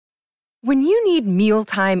When you need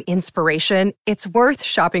mealtime inspiration, it's worth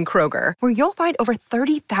shopping Kroger, where you'll find over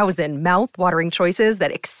 30,000 mouth-watering choices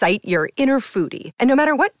that excite your inner foodie. And no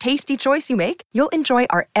matter what tasty choice you make, you'll enjoy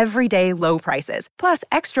our everyday low prices, plus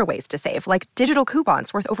extra ways to save, like digital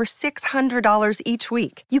coupons worth over $600 each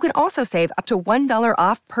week. You can also save up to $1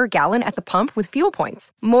 off per gallon at the pump with fuel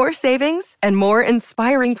points. More savings and more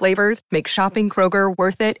inspiring flavors make shopping Kroger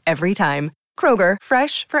worth it every time. Kroger,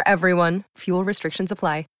 fresh for everyone. Fuel restrictions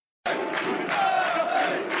apply.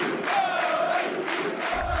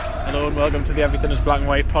 Hello and welcome to the Everything is Black and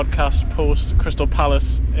White podcast post Crystal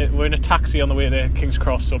Palace. We're in a taxi on the way to King's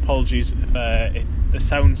Cross, so apologies if the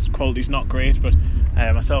sound quality's not great, but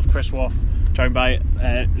myself, Chris Woff, joined by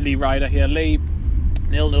Lee Ryder here. Lee,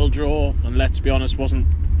 0-0 draw, and let's be honest, wasn't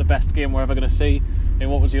the best game we're ever going to see.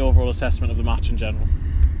 What was the overall assessment of the match in general?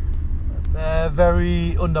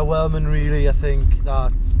 Very underwhelming, really. I think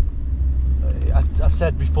that I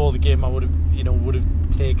said before the game I would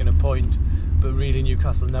have taken a point, but really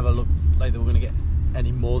Newcastle never looked like they were going to get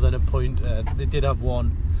any more than a point. They did have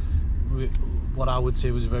one, what I would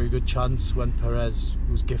say was a very good chance when Perez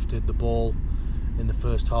was gifted the ball in the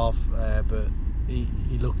first half, but he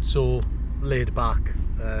looked so laid back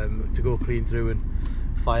to go clean through and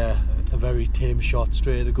fire a very tame shot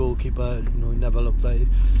straight at the goalkeeper. He never looked like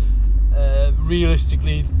it.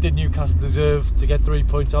 Realistically, did Newcastle deserve to get 3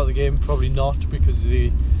 points out of the game? Probably not, because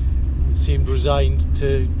they seemed resigned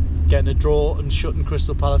to getting a draw and shutting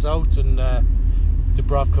Crystal Palace out, and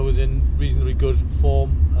Dubravka was in reasonably good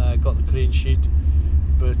form, got the clean sheet,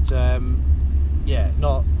 but I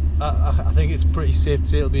think it's pretty safe to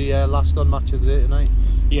say it'll be last on match of the day tonight.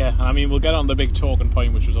 Yeah, and I mean, we'll get on the big talking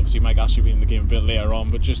point, which was obviously Mike Ashley being in the game a bit later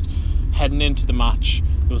on, but just heading into the match,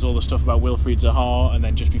 there was all the stuff about Wilfried Zaha, and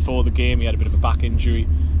then just before the game he had a bit of a back injury,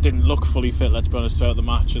 didn't look fully fit, let's be honest, throughout the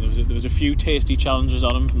match, and there was a few tasty challenges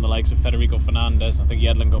on him from the likes of Federico Fernandez. I think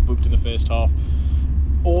Yedlin got booked in the first half.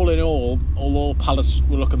 All in all, although Palace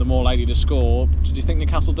were looking the more likely to score, did you think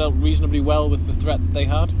Newcastle dealt reasonably well with the threat that they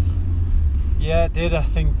had? Yeah, it did. I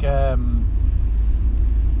think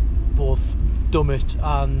both Dummett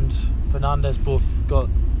and Fernandez both got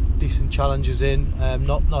decent challenges in,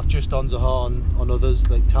 not just on Zaha, on others.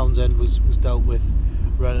 Like Townsend was dealt with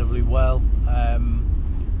relatively well.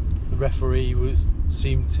 The referee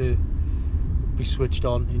seemed to be switched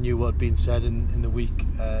on. He knew what had been said in the week.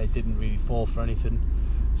 He didn't really fall for anything.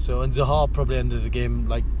 And Zaha probably ended the game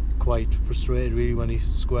quite frustrated, really, when he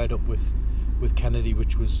squared up with Kennedy,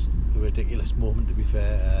 which was a ridiculous moment, to be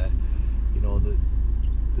fair.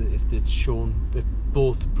 If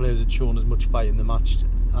both players had shown as much fight in the match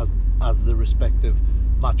as the respective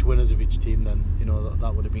match winners of each team, then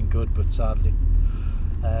that would have been good. But sadly,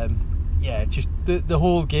 just the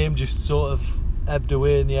whole game just sort of ebbed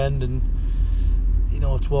away in the end, and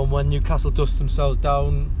it's one when Newcastle dust themselves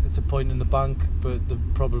down, it's a point in the bank, but they've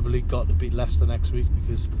probably got to beat Leicester next week,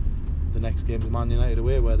 because the next game is Man United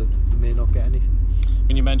away, where they may not get anything.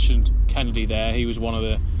 When you mentioned Kennedy there, he was one of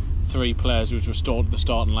the three players who was restored to the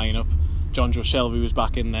starting lineup. Jonjo Shelvey was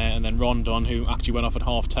back in there, and then Rondon, who actually went off at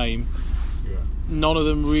half time. Yeah. None of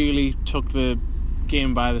them really took the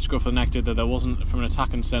game by the scruff of the neck, did there? There wasn't, from an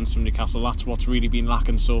attacking sense from Newcastle. That's what's really been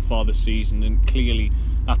lacking so far this season, and clearly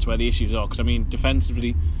that's where the issues are, because I mean,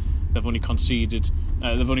 defensively they've only conceded,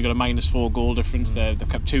 they've only got a -4 goal difference. They've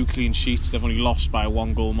kept 2 clean sheets. They've only lost by a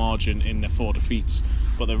 1 goal margin in their 4 defeats,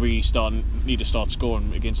 but they really need to start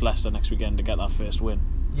scoring against Leicester next weekend to get that first win.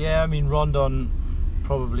 Yeah, I mean, Rondon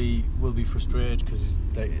probably will be frustrated, because he's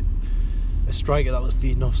a striker that was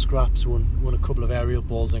feeding off scraps, won a couple of aerial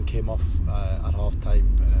balls and came off at half time.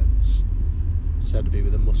 It's said to be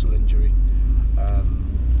with a muscle injury.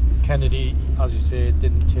 Kennedy, as you say,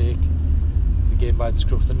 didn't take the game by the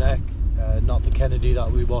scruff of the neck. Not the Kennedy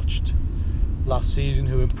that we watched last season,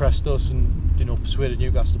 who impressed us and persuaded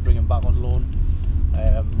Newcastle to bring him back on loan.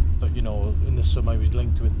 But in the summer he was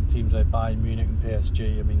linked with teams like Bayern Munich and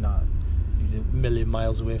PSG. I mean, that he's a million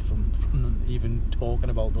miles away from them even talking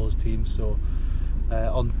about those teams. So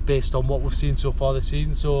based on what we've seen so far this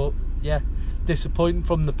season, so yeah, disappointing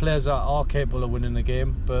from the players that are capable of winning the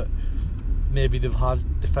game, but maybe they've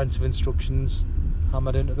had defensive instructions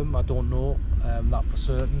hammered into them. I don't know that for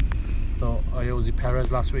certain. Thought Jose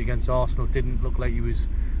Perez last week against Arsenal didn't look like he was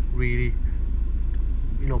really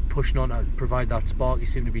pushing on to provide that spark. He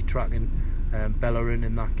seemed to be tracking Bellerin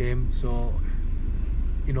in that game. So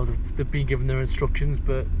they've been given their instructions,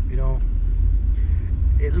 but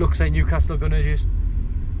it looks like Newcastle are going to just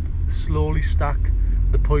slowly stack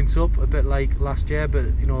the points up, a bit like last year.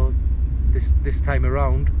 But this time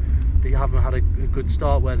around they haven't had a good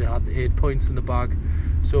start, where they had 8 points in the bag.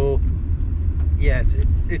 So yeah,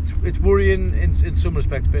 it's worrying in some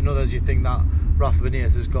respects, but in others you think that Rafa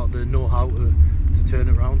Benitez has got the know-how to turn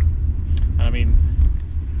it around. And I mean,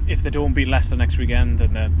 if they don't beat Leicester next weekend,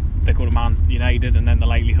 then they go to Man United, and then the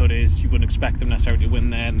likelihood is you wouldn't expect them necessarily to win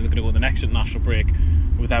there, and they're going to go the next international break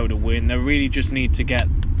without a win. They really just need to get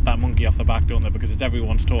that monkey off the back, don't they? Because it's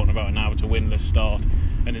everyone's talking about it now. It's a winless start,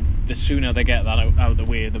 and the sooner they get that out of the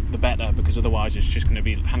way, the better, because otherwise it's just going to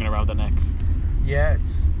be hanging around their necks. Yeah,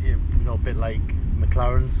 it's a bit like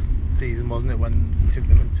McLaren's season, wasn't it, when it took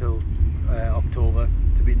them until October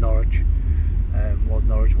to beat Norwich. Was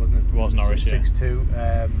Norwich, wasn't it? It was Norwich,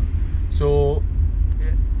 6-2. So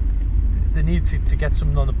they need to get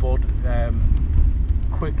something on the board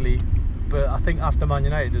quickly. But I think after Man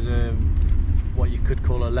United, there's what you could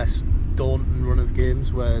call a less daunting run of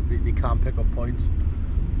games where they can't pick up points.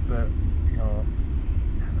 But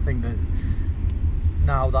I think that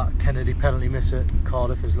now that Kennedy penalty miss at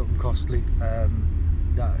Cardiff is looking costly.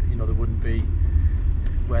 That they wouldn't be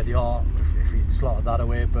where they are if he'd slotted that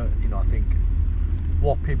away. But I think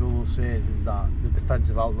what people will say is that the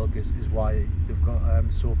defensive outlook is why they've got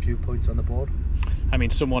so few points on the board. I mean,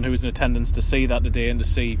 someone who was in attendance to see that today and to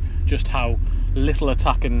see just how little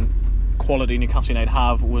attacking quality Newcastle United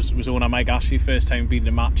have was owner Mike Ashley. First time beating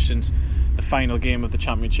a match since the final game of the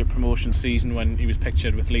Championship promotion season, when he was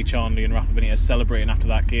pictured with Lee Charnley and Rafa Benitez celebrating after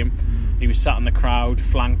that game. He was sat in the crowd,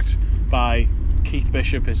 flanked by Keith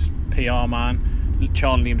Bishop, his PR man,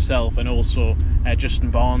 Charnley himself, and also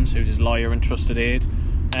Justin Barnes, who's his lawyer and trusted aide.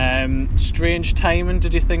 Strange timing,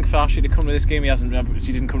 did you think, for Ashley to come to this game? He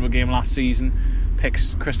didn't come to a game last season,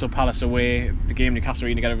 picks Crystal Palace away, the game Newcastle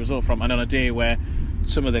really to get a result from, and on a day where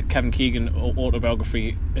some of the Kevin Keegan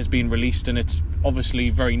autobiography has been released, and it's obviously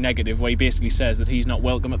very negative, where he basically says that he's not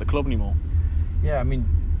welcome at the club anymore. Yeah, I mean,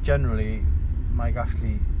 generally Mike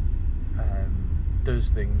Ashley does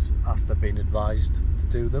things after being advised to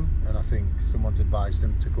do them, and I think someone's advised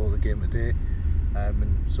him to go to the game today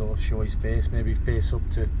and sort of show his face, maybe face up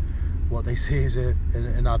to what they see is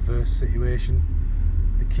an adverse situation.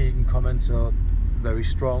 The Keegan comments are very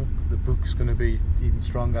strong. The book's going to be even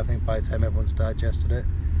stronger, I think, by the time everyone's digested it.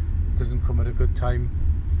 It doesn't come at a good time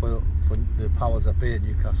for the powers that be at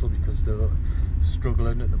Newcastle, because they're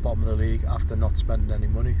struggling at the bottom of the league after not spending any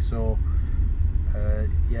money. So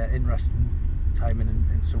interesting timing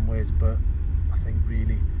in some ways, but I think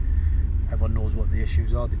really everyone knows what the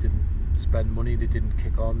issues are. They didn't spend money, they didn't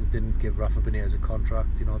kick on, they didn't give Rafa Benitez a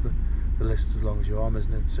contract. The list's as long as your arm,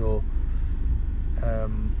 isn't it? So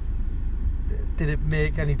did it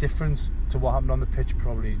make any difference to what happened on the pitch?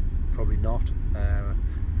 Probably not.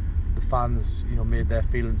 The fans made their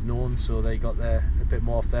feelings known, so they got a bit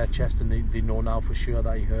more off their chest, and they know now for sure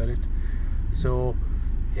that he heard it. So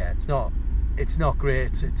yeah, it's not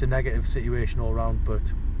great. It's a negative situation all round,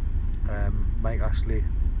 but Mike Ashley,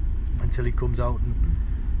 until he comes out and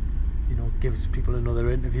gives people another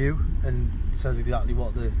interview and says exactly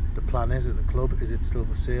what the plan is at the club. Is it still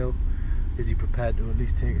for sale? Is he prepared to at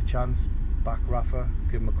least take a chance, back Rafa,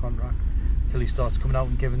 give him a contract? Until he starts coming out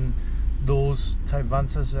and giving those type of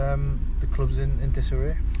answers, the club's in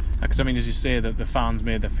disarray. Because I mean, as you say, the fans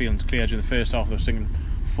made their feelings clear during the first half. They were singing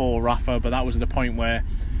for Rafa, but that was at the point where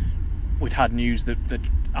we'd had news that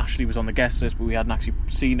Ashley was on the guest list, but we hadn't actually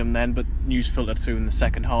seen him then. But news filtered through in the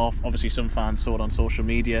second half. Obviously some fans saw it on social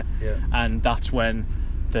media, and that's when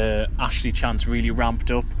the Ashley chants really ramped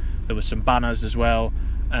up. There was some banners as well,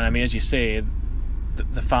 and I mean, as you say,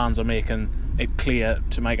 the fans are making it clear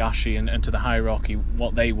to Mike Ashley and to the hierarchy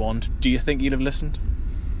what they want. Do you think he'd have listened?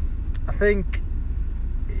 I think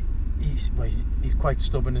he's quite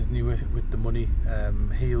stubborn, isn't he, with the money.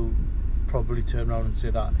 He'll probably turn around and say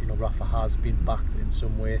that Rafa has been backed in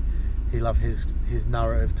some way. He'll have his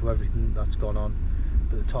narrative to everything that's gone on,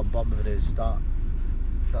 but the top and bottom of it is that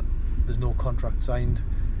there's no contract signed.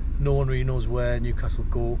 No one really knows where Newcastle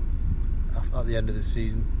go at the end of the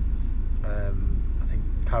season. I think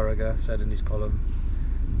Carragher said in his column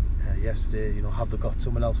yesterday, have they got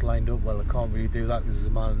someone else lined up? Well, I can't really do that because there's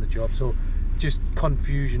a man in the job. So just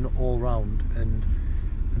confusion all round, and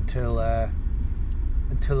until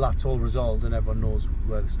that's all resolved and everyone knows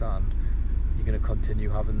where they stand, you're going to continue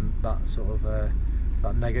having that sort of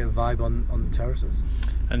that negative vibe on the terraces.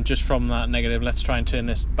 And just from that negative, let's try and turn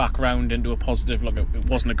this back round into a positive. Look, it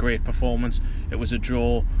wasn't a great performance, it was a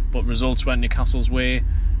draw, but results went Newcastle's way.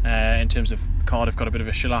 In terms of Cardiff got a bit of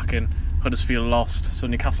a shellacking, Huddersfield lost, so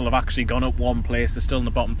Newcastle have actually gone up one place. They're still in the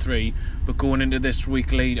bottom three, but going into this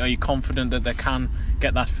week lead, are you confident that they can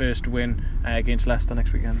get that first win against Leicester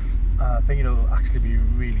next weekend? I think it'll actually be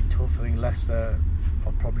really tough. I think Leicester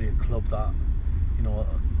are probably a club that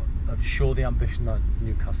have shown the ambition that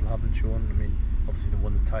Newcastle haven't shown. I mean, Obviously, they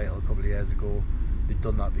won the title a couple of years ago. They've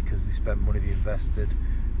done that because they spent money, they invested,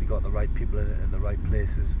 they got the right people in the right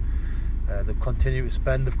places. They've continued to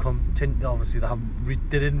spend. Obviously,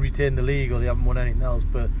 they didn't retain the league or they haven't won anything else,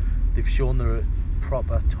 but they've shown they're a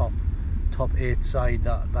proper top 8 side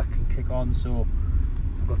that can kick on. So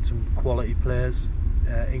they've got some quality players,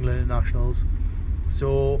 England internationals.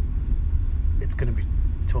 So it's going to be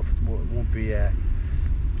tough. It won't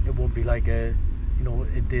be like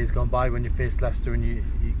in days gone by when you face Leicester and you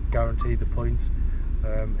guarantee the points.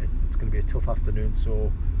 It's going to be a tough afternoon.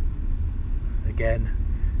 So again,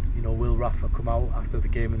 will Rafa come out after the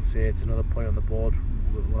game and say it's another point on the board?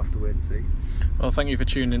 We'll have to wait and see. Well, thank you for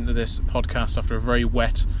tuning into this podcast after a very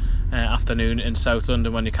wet afternoon in South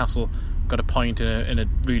London when Newcastle got a point in a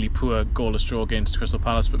really poor goalless draw against Crystal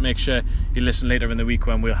Palace. But make sure you listen later in the week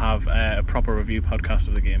when we'll have a proper review podcast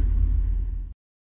of the game.